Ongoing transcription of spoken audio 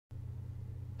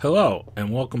Hello,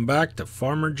 and welcome back to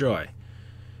Farmer Joy.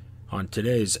 On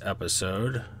today's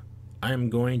episode, I am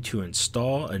going to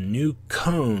install a new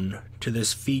cone to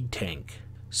this feed tank.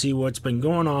 See, what's been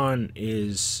going on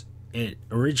is it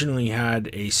originally had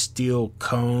a steel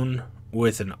cone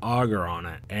with an auger on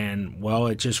it, and well,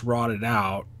 it just rotted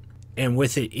out. And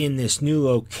with it in this new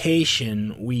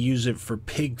location, we use it for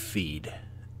pig feed,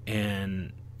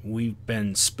 and we've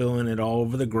been spilling it all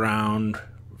over the ground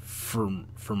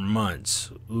for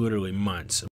months, literally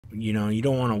months. You know, you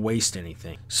don't want to waste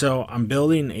anything. So I'm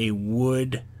building a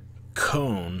wood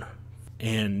cone,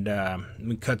 and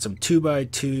we cut some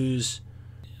 2x2s.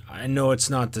 I know it's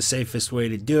not the safest way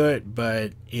to do it,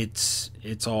 but it's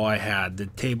all I had. The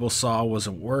table saw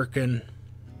wasn't working.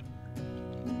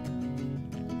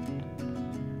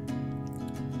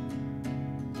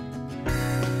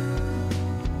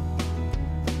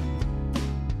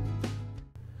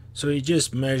 So you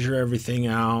just measure everything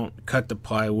out, cut the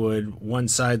plywood. One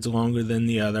side's longer than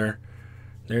the other.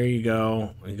 There you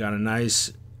go. We got a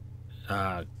nice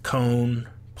cone,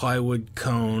 plywood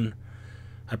cone.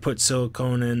 I put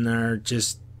silicone in there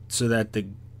just so that the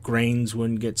grains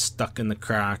wouldn't get stuck in the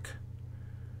crack.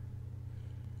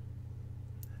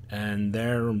 And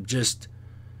there, I'm just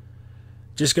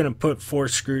gonna put 4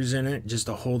 screws in it just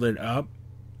to hold it up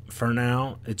for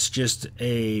now. It's just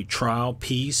a trial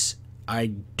piece. I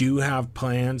do have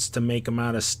plans to make them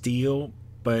out of steel,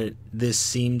 but this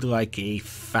seemed like a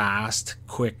fast,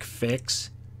 quick fix.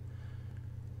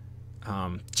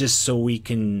 Just so we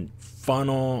can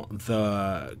funnel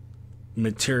the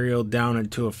material down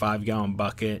into a 5-gallon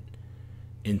bucket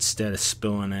instead of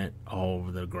spilling it all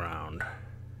over the ground.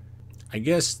 I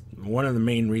guess one of the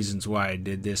main reasons why I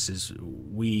did this is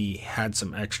we had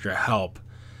some extra help,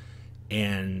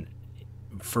 and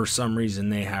for some reason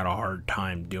they had a hard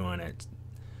time doing it,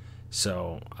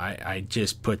 so I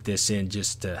just put this in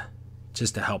just to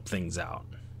help things out.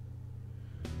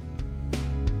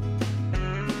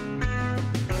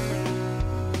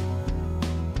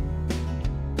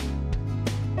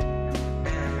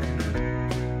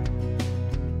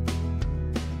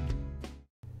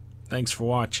 Thanks for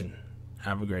watching.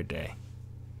 Have a great day.